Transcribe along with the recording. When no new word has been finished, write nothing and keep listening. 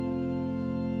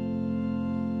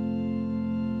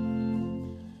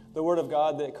The word of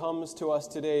God that comes to us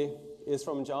today is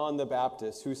from John the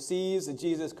Baptist, who sees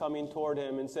Jesus coming toward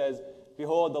him and says,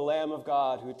 "Behold, the Lamb of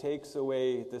God who takes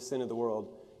away the sin of the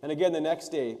world." And again the next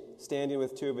day, standing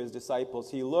with two of his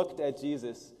disciples, he looked at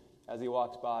Jesus as he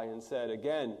walked by and said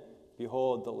again,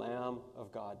 "Behold, the Lamb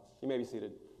of God." You may be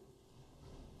seated.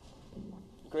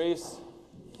 Grace,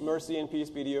 mercy, and peace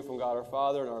be to you from God our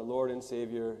Father and our Lord and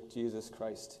Savior, Jesus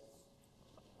Christ.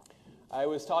 I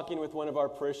was talking with one of our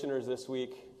parishioners this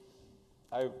week.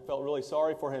 I felt really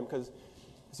sorry for him because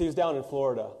he was down in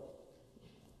Florida.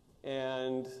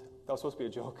 And that was supposed to be a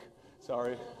joke.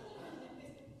 Sorry.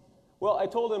 Well, I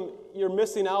told him, you're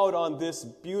missing out on this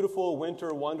beautiful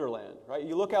winter wonderland, right?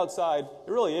 You look outside,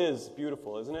 it really is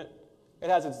beautiful, isn't it? It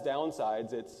has its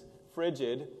downsides. It's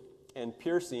frigid and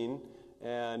piercing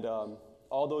and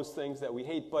all those things that we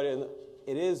hate, but it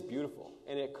is beautiful,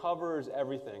 and it covers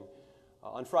everything.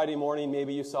 On Friday morning,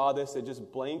 maybe you saw this, it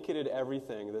just blanketed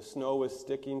everything. The snow was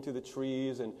sticking to the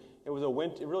trees, and it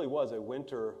really was a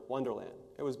winter wonderland.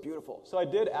 It was beautiful. So I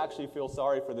did actually feel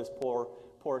sorry for this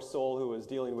poor soul who was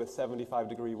dealing with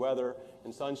 75-degree weather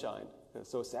and sunshine. It's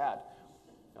so sad.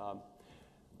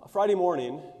 Friday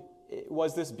morning, it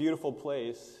was this beautiful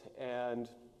place, and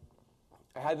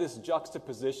I had this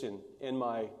juxtaposition in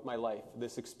my life,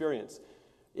 this experience.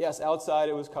 Yes, outside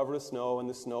it was covered with snow, and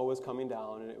the snow was coming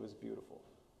down, and it was beautiful.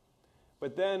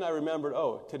 But then I remembered,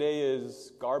 today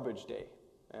is garbage day,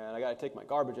 and I got to take my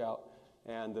garbage out.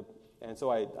 And so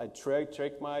I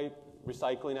trekked my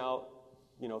recycling out,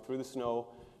 through the snow,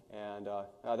 and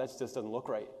that just doesn't look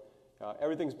right.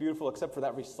 Everything's beautiful except for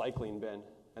that recycling bin.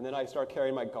 And then I start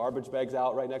carrying my garbage bags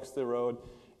out right next to the road,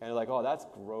 and that's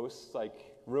gross,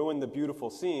 ruined the beautiful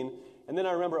scene. And then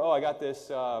I remember, I got this.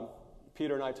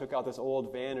 Peter and I took out this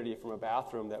old vanity from a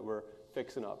bathroom that we're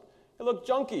fixing up. It looked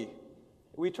junky.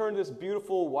 We turned this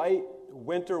beautiful white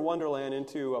winter wonderland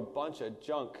into a bunch of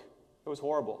junk. It was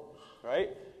horrible,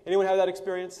 right? Anyone have that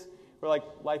experience? Where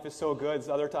life is so good,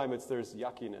 the other time there's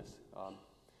yuckiness.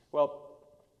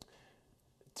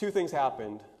 Two things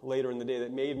happened later in the day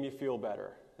that made me feel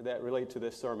better that relate to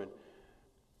this sermon.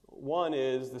 One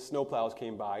is the snowplows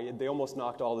came by. They almost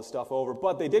knocked all the stuff over,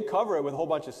 but they did cover it with a whole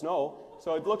bunch of snow,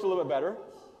 so it looked a little bit better.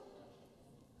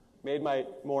 Made my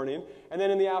morning. And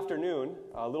then in the afternoon,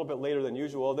 a little bit later than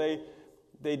usual, they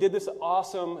did this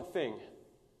awesome thing.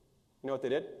 You know what they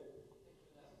did?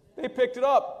 They picked it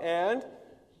up, and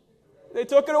they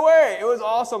took it away. It was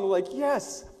awesome.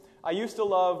 Yes. I used to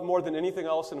love, more than anything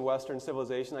else in Western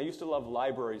civilization, I used to love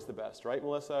libraries the best, right?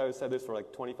 Melissa, I've said this for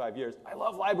 25 years. I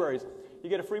love libraries. You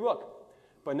get a free book.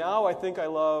 But now I think I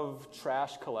love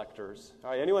trash collectors.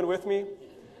 All right, anyone with me?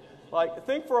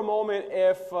 Think for a moment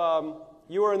if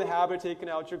you were in the habit of taking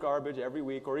out your garbage every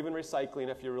week, or even recycling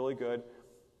if you're really good,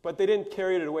 but they didn't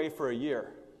carry it away for a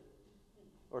year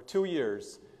or 2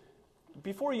 years.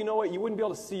 Before you know it, you wouldn't be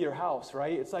able to see your house,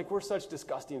 right? It's we're such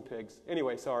disgusting pigs.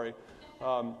 Anyway, sorry.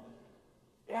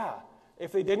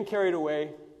 If they didn't carry it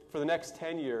away for the next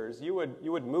 10 years, you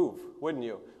would move, wouldn't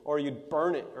you? Or you'd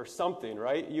burn it or something,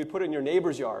 right? You'd put it in your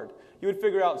neighbor's yard. You would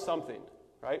figure out something,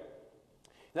 right?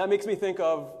 And that makes me think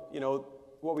of,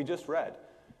 what we just read.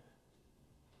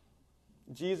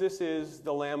 Jesus is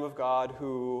the Lamb of God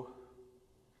who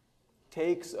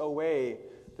takes away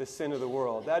the sin of the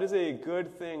world. That is a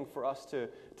good thing for us to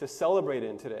celebrate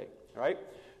in today, right?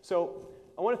 So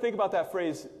I want to think about that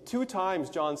phrase. 2 times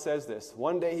John says this.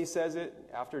 One day he says it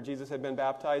after Jesus had been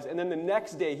baptized, and then the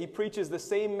next day he preaches the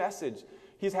same message.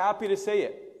 He's happy to say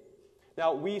it.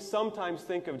 Now, we sometimes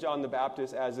think of John the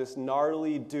Baptist as this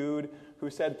gnarly dude who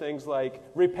said things like,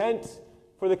 "Repent,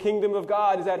 for the kingdom of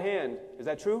God is at hand." Is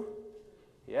that true?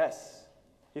 Yes.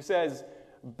 He says,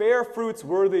 "Bear fruits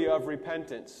worthy of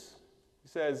repentance." He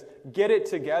says, "Get it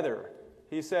together."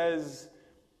 He says,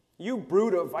 "You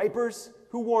brood of vipers,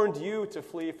 who warned you to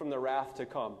flee from the wrath to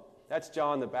come?" That's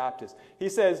John the Baptist. He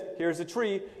says, "Here's a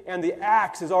tree, and the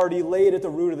axe is already laid at the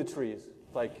root of the trees."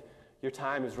 Your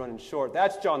time is running short.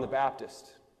 That's John the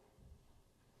Baptist.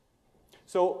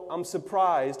 So I'm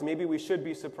surprised, maybe we should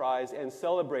be surprised and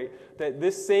celebrate that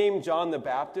this same John the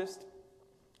Baptist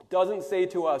doesn't say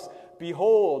to us,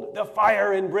 "Behold, the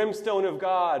fire and brimstone of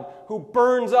God who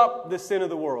burns up the sin of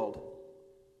the world."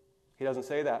 He doesn't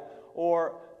say that.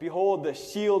 Or, "Behold, the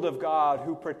shield of God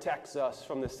who protects us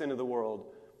from the sin of the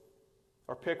world."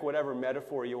 Or pick whatever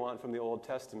metaphor you want from the Old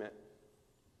Testament.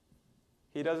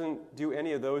 He doesn't do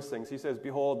any of those things. He says,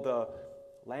 "Behold, the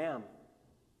Lamb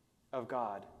of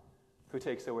God who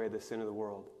takes away the sin of the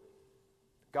world."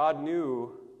 God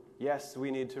knew, yes,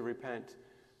 we need to repent,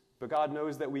 but God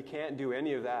knows that we can't do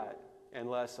any of that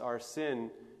unless our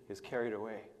sin is carried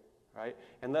away, right?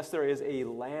 Unless there is a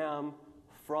lamb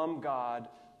from God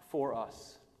for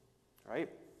us. Right?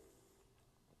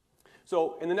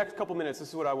 So in the next couple minutes, this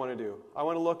is what I want to do. I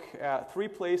want to look at 3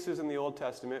 places in the Old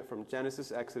Testament, from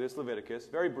Genesis, Exodus, Leviticus,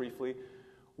 very briefly,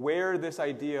 where this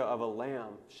idea of a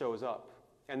lamb shows up.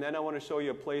 And then I want to show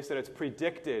you a place that it's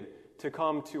predicted to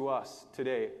come to us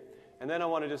today. And then I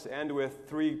want to just end with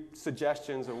 3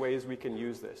 suggestions of ways we can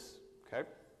use this. Okay?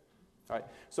 All right.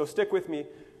 So stick with me.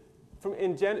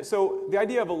 So the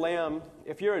idea of a lamb,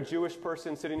 if you're a Jewish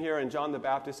person sitting here and John the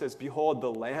Baptist says, "Behold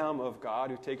the Lamb of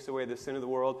God who takes away the sin of the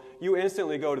world," you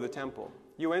instantly go to the temple.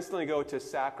 You instantly go to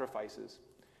sacrifices.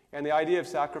 And the idea of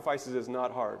sacrifices is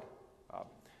not hard.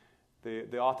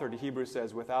 The author to Hebrews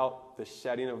says, "Without the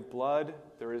shedding of blood,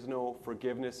 there is no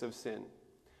forgiveness of sin."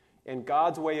 In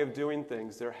God's way of doing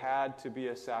things, there had to be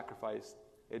a sacrifice.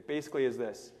 It basically is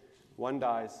this: one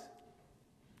dies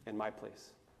in my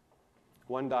place.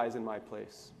 One dies in my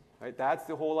place. Right? That's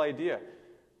the whole idea.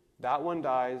 That one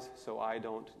dies so I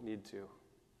don't need to.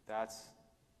 That's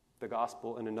the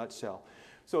gospel in a nutshell.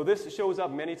 So this shows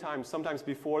up many times, sometimes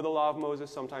before the law of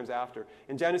Moses, sometimes after.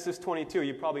 In Genesis 22,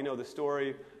 you probably know the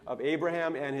story of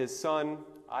Abraham and his son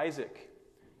Isaac.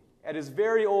 At his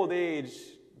very old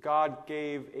age, God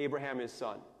gave Abraham his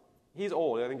son. He's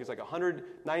old. I think he's like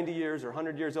 190 years or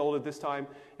 100 years old at this time.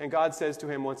 And God says to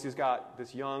him, once he's got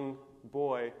this young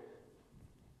boy,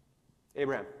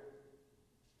 "Abraham,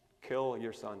 kill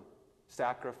your son.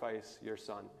 Sacrifice your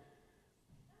son."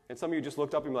 And some of you just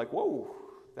looked up and were like, "Whoa,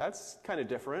 that's kind of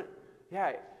different."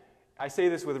 Yeah, I say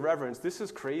this with reverence. This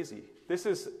is crazy. This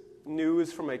is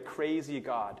news from a crazy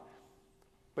God.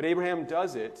 But Abraham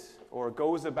does it, or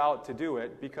goes about to do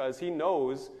it, because he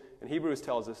knows, and Hebrews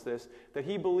tells us this, that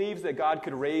he believes that God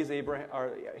could raise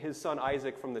his son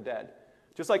Isaac from the dead.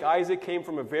 Just like Isaac came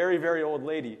from a very, very old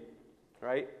lady,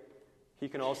 right? He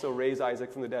can also raise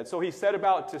Isaac from the dead. So he set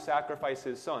about to sacrifice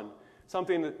his son.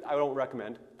 Something that I don't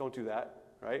recommend. Don't do that,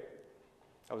 right?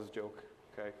 That was a joke,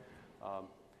 okay?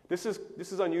 This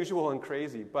is unusual and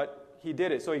crazy, but he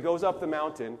did it. So he goes up the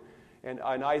mountain, and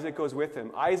Isaac goes with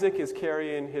him. Isaac is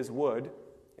carrying his wood,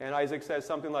 and Isaac says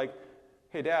something like,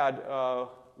 "Hey, Dad,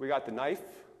 we got the knife,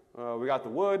 we got the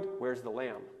wood, where's the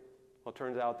lamb?" Well, it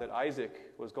turns out that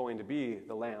Isaac was going to be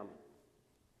the lamb.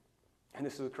 And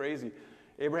this is crazy.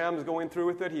 Abraham is going through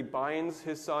with it. He binds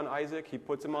his son Isaac. He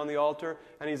puts him on the altar,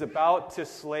 and he's about to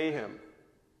slay him.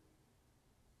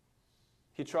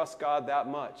 He trusts God that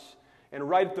much. And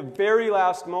right at the very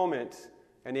last moment,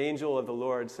 an angel of the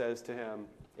Lord says to him,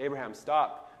 "Abraham,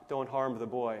 stop. Don't harm the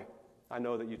boy. I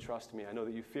know that you trust me. I know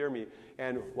that you fear me."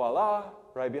 And voila,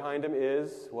 right behind him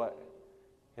is what?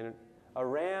 A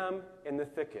ram in the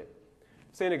thicket.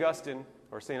 St. Augustine,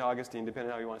 or St. Augustine, depending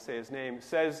on how you want to say his name,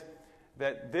 says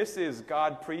that this is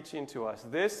God preaching to us.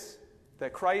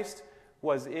 That Christ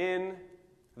was in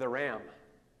the ram.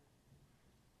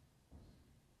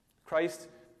 Christ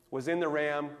was in the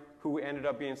ram who ended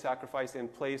up being sacrificed in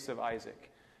place of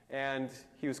Isaac. And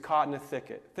he was caught in a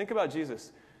thicket. Think about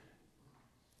Jesus.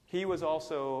 He was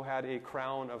also had a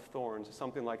crown of thorns,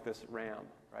 something like this ram,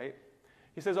 right?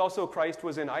 He says also Christ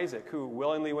was in Isaac, who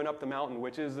willingly went up the mountain,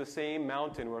 which is the same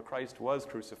mountain where Christ was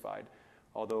crucified.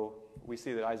 Although we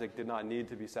see that Isaac did not need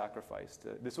to be sacrificed.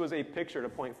 This was a picture to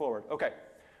point forward. Okay,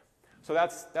 so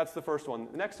that's the first one.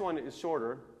 The next one is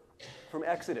shorter, from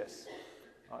Exodus.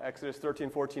 Exodus 13,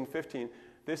 14, 15.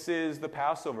 This is the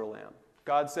Passover lamb.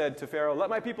 God said to Pharaoh, "Let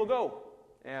my people go."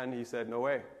 And he said, "No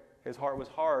way." His heart was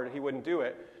hard. He wouldn't do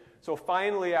it. So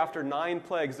finally, after 9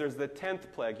 plagues, there's the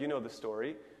 10th plague. You know the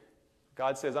story.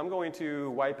 God says, "I'm going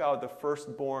to wipe out the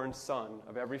firstborn son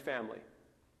of every family."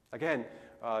 Again,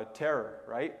 terror,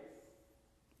 right?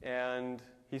 And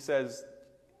he says,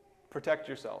 "Protect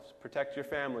yourselves, protect your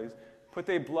families. Put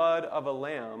the blood of a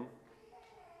lamb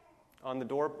on the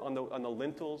door, on the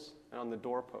lintels and on the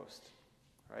doorpost,"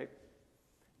 right?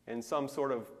 And some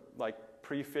sort of like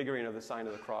prefiguring of the sign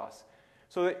of the cross.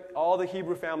 So that all the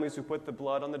Hebrew families who put the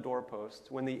blood on the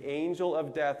doorpost, when the angel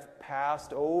of death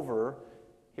passed over,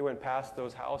 he went past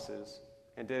those houses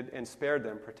and spared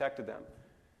them, protected them.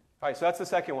 All right, so that's the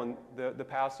second one, the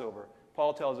Passover.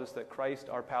 Paul tells us that Christ,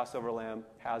 our Passover lamb,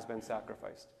 has been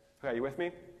sacrificed. Okay, you with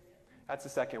me? That's the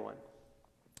second one.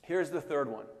 Here's the third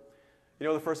one. You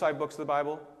know the first 5 books of the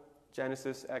Bible?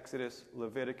 Genesis, Exodus,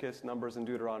 Leviticus, Numbers, and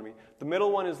Deuteronomy. The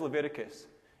middle one is Leviticus.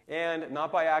 And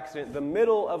not by accident, the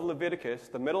middle of Leviticus,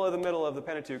 the middle of the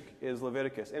Pentateuch is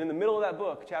Leviticus. And in the middle of that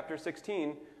book, chapter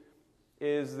 16,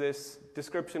 is this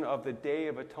description of the Day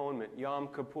of Atonement, Yom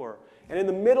Kippur. And in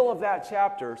the middle of that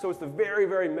chapter, so it's the very,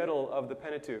 very middle of the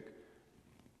Pentateuch,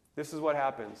 this is what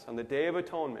happens. On the Day of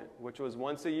Atonement, which was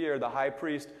once a year, the high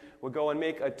priest would go and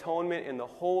make atonement in the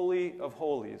Holy of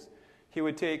Holies. he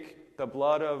would take the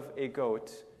blood of a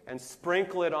goat and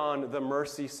sprinkle it on the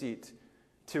mercy seat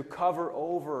to cover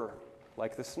over,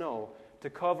 like the snow, to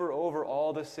cover over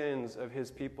all the sins of his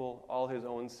people, all his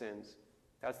own sins.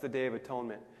 That's the Day of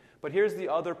Atonement. But here's the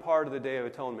other part of the Day of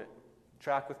Atonement.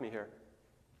 Track with me here.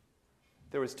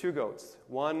 There was 2 goats,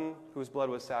 one whose blood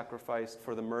was sacrificed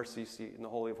for the mercy seat in the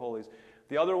Holy of Holies.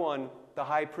 The other one, the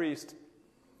high priest,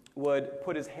 would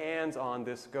put his hands on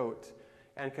this goat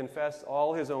and confess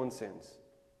all his own sins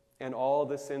and all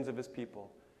the sins of his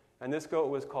people. And this goat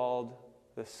was called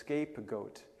the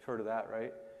scapegoat. You've heard of that,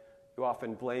 right? You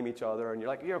often blame each other, and you're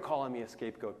like, you're calling me a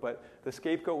scapegoat. But the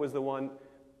scapegoat was the one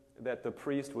that the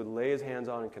priest would lay his hands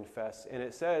on and confess. And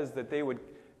it says that they would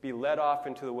be led off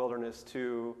into the wilderness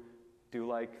to do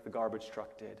like the garbage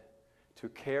truck did, to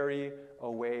carry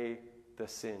away the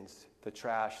sins, the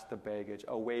trash, the baggage,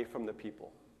 away from the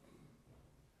people.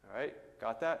 All right?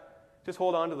 Got that? Just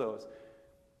hold on to those.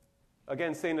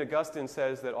 Again, St. Augustine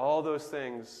says that all those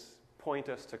things point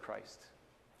us to Christ,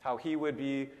 how he would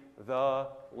be the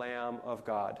Lamb of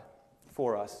God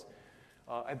for us.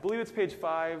 I believe it's page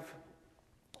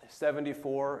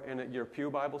 574 in your Pew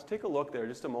Bibles. Take a look there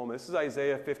just a moment. This is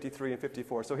Isaiah 53 and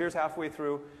 54. So here's halfway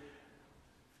through.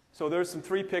 So there's some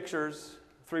 3 pictures,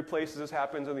 3 places this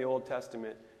happens in the Old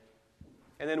Testament.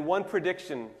 And then one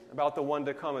prediction about the one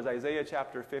to come is Isaiah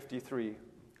chapter 53.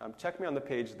 Check me on the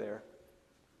page there.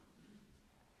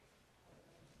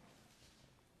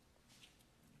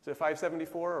 Is it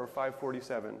 574 or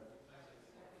 547?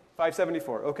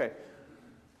 574, okay.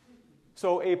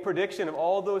 So a prediction of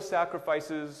all those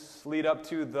sacrifices lead up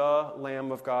to the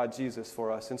Lamb of God, Jesus,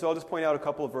 for us. And so I'll just point out a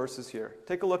couple of verses here.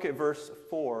 Take a look at verse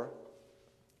 4.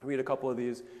 Read a couple of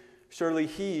these. Surely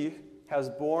he has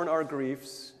borne our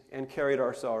griefs and carried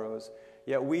our sorrows,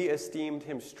 yet we esteemed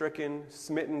him stricken,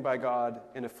 smitten by God,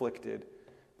 and afflicted.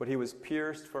 But he was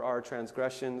pierced for our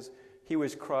transgressions, he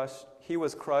was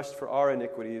crushed for our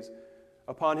iniquities.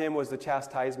 Upon him was the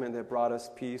chastisement that brought us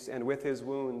peace, and with his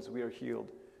wounds we are healed.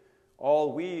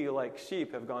 All we, like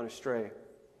sheep, have gone astray.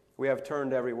 We have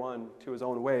turned every one to his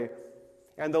own way,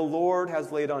 and the Lord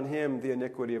has laid on him the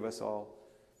iniquity of us all.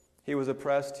 He was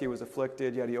oppressed, he was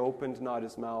afflicted, yet he opened not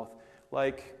his mouth.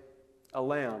 Like a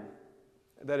lamb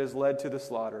that is led to the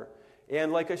slaughter,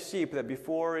 and like a sheep that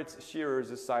before its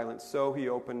shearers is silent, so he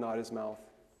opened not his mouth.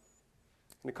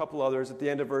 And a couple others, at the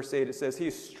end of verse 8, it says, he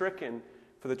is stricken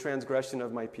for the transgression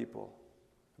of my people.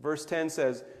 Verse 10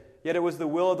 says, yet it was the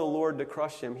will of the Lord to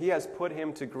crush him. He has put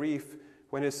him to grief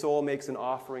when his soul makes an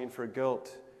offering for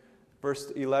guilt.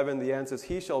 Verse 11, the end says,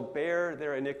 he shall bear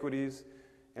their iniquities.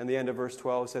 And the end of verse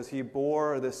 12 says, he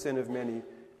bore the sin of many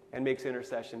and makes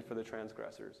intercession for the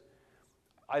transgressors.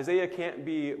 Isaiah can't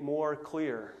be more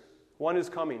clear. One is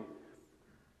coming,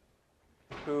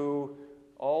 who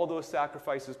all those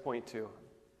sacrifices point to.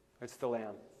 It's the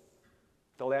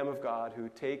Lamb of God who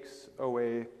takes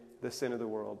away the sin of the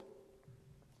world.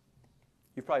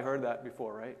 You've probably heard that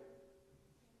before, right?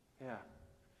 Yeah.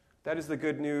 That is the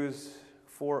good news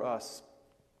for us.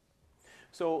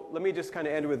 So let me just kind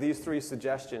of end with these 3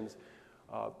 suggestions.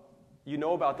 You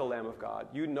know about the Lamb of God.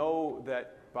 You know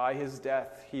that by his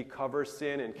death, he covers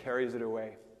sin and carries it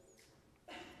away.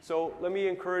 So let me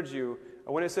encourage you,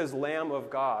 when it says Lamb of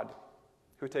God,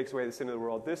 who takes away the sin of the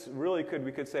world, this really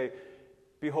we could say,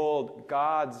 behold,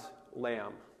 God's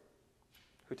Lamb,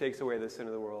 who takes away the sin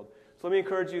of the world. So let me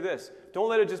encourage you this. Don't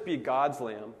let it just be God's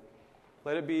Lamb.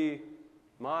 Let it be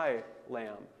my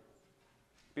Lamb.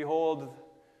 Behold,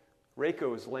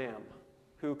 Reiko's Lamb,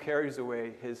 who carries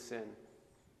away his sin.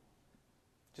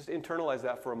 Just internalize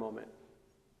that for a moment.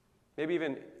 Maybe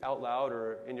even out loud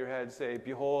or in your head say,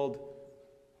 behold,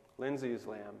 Lindsay's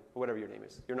Lamb, or whatever your name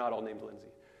is. You're not all named Lindsay.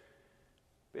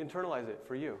 Internalize it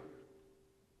for you.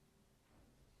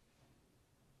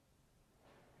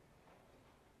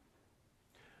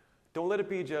 Don't let it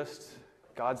be just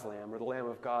God's Lamb or the Lamb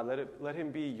of God. Let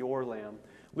him be your Lamb.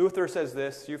 Luther says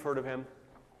this, you've heard of him,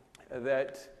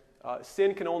 that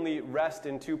sin can only rest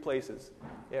in 2 places.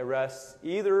 It rests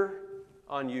either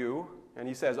on you, and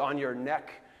he says on your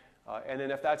neck, and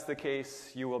then if that's the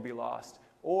case, you will be lost.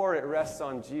 Or it rests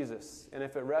on Jesus, and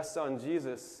if it rests on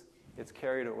Jesus, it's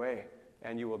carried away,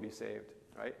 and you will be saved.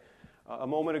 Right? A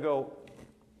moment ago,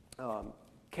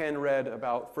 Ken read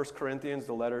about 1 Corinthians,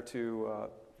 the letter to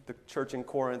the church in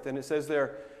Corinth, and it says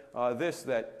there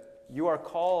that you are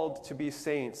called to be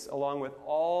saints along with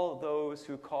all those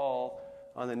who call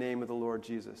on the name of the Lord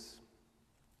Jesus,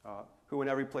 who in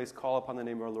every place call upon the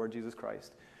name of our Lord Jesus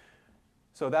Christ.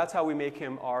 So that's how we make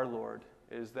him our Lord,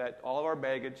 is that all of our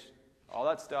baggage, all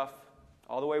that stuff,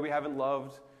 all the way we haven't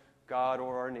loved God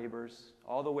or our neighbors,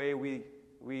 all the way we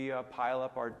we pile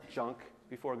up our junk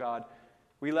before God.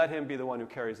 We let him be the one who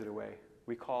carries it away.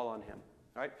 We call on him.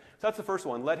 All right? So that's the first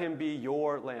one. Let him be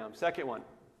your lamb. Second one.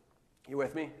 You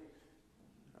with me?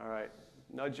 All right.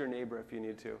 Nudge your neighbor if you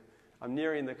need to. I'm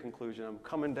nearing the conclusion. I'm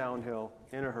coming downhill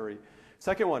in a hurry.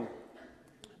 Second one.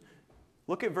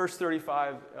 Look at verse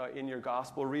 35 in your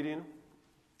gospel reading.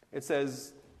 It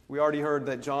says, we already heard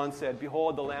that John said,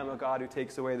 "Behold the Lamb of God who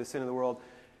takes away the sin of the world."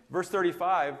 Verse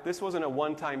 35, this wasn't a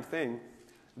one-time thing.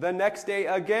 The next day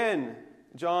again,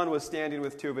 John was standing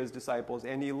with two of his disciples,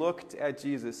 and he looked at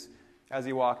Jesus as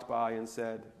he walked by and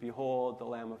said, "Behold the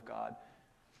Lamb of God."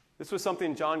 This was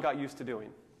something John got used to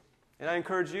doing. And I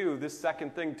encourage you, this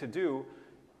second thing to do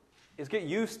is get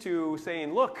used to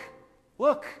saying, "Look,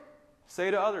 look."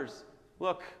 Say to others,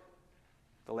 "Look,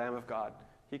 the Lamb of God.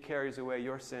 He carries away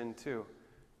your sin too.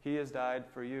 He has died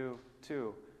for you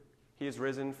too. He has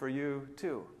risen for you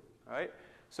too." All right?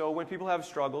 So when people have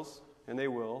struggles, and they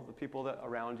will, the people that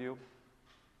around you,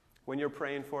 when you're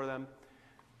praying for them,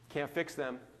 can't fix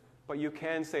them, but you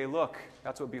can say, "Look,"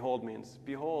 that's what behold means.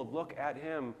 Behold, look at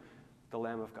him, the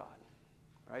Lamb of God.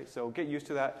 All right? So get used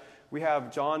to that. We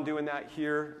have John doing that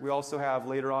here. We also have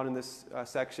later on in this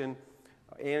section,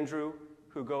 Andrew,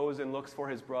 who goes and looks for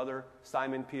his brother,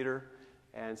 Simon Peter,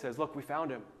 and says, "Look, we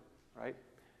found him." Right?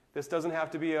 This doesn't have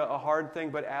to be a hard thing,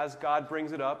 but as God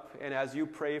brings it up, and as you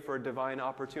pray for divine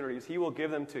opportunities, he will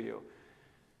give them to you.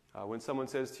 When someone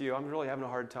says to you, "I'm really having a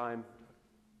hard time,"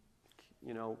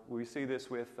 we see this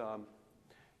with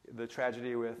the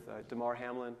tragedy with Damar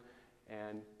Hamlin,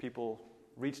 and people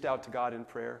reached out to God in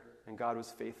prayer, and God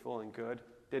was faithful and good.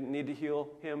 Didn't need to heal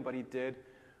him, but he did.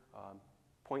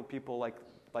 Point people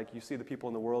like you see the people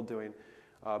in the world doing.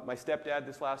 My stepdad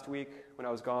this last week, when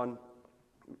I was gone,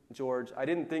 George, I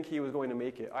didn't think he was going to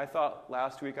make it. I thought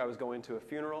last week I was going to a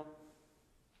funeral,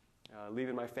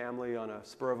 leaving my family on a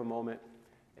spur of a moment,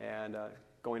 and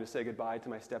going to say goodbye to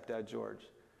my stepdad, George.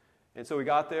 And so we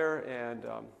got there, and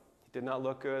it did not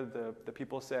look good. The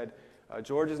people said,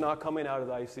 "George is not coming out of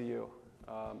the ICU.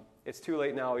 It's too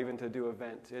late now even to do a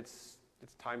vent. It's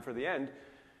time for the end."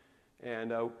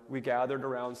 And we gathered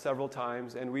around several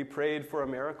times, and we prayed for a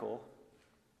miracle.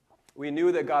 We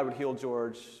knew that God would heal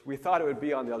George. We thought it would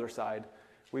be on the other side.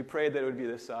 We prayed that it would be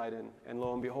this side, and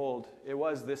lo and behold, it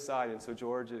was this side. And so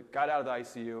George got out of the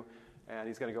ICU, and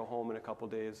he's going to go home in a couple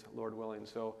days, Lord willing.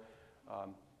 So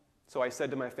I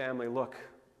said to my family, "Look,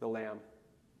 the Lamb."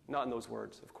 Not in those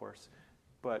words, of course,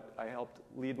 but I helped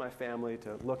lead my family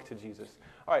to look to Jesus.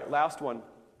 All right, last one.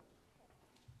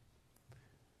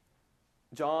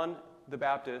 John the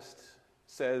Baptist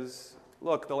says,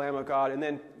 "Look, the Lamb of God." And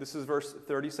then, this is verse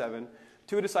 37.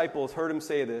 Two disciples heard him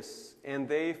say this, and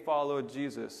they followed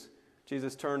Jesus.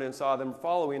 Jesus turned and saw them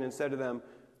following and said to them,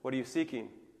 "What are you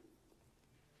seeking?"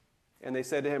 And they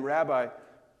said to him, "Rabbi,"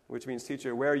 which means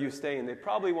teacher, "where are you staying?" They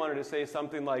probably wanted to say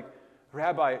something like,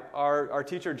 "Rabbi, our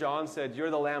teacher John said, you're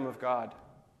the Lamb of God."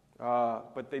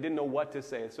 But they didn't know what to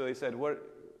say. So they said, "Where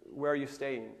are you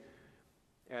staying?"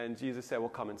 And Jesus said, "Well,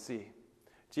 come and see."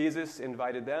 Jesus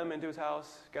invited them into his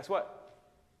house. Guess what?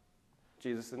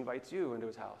 Jesus invites you into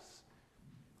his house.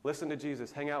 Listen to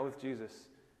Jesus. Hang out with Jesus.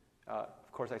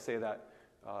 Of course, I say that.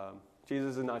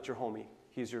 Jesus is not your homie.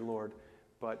 He's your Lord.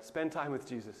 But spend time with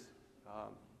Jesus.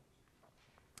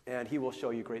 And he will show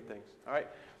you great things. All right?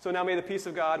 So now may the peace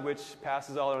of God, which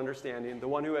passes all understanding, the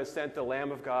one who has sent the Lamb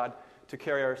of God to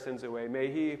carry our sins away, may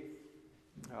he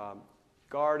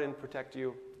guard and protect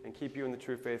you and keep you in the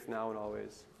true faith now and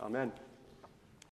always. Amen.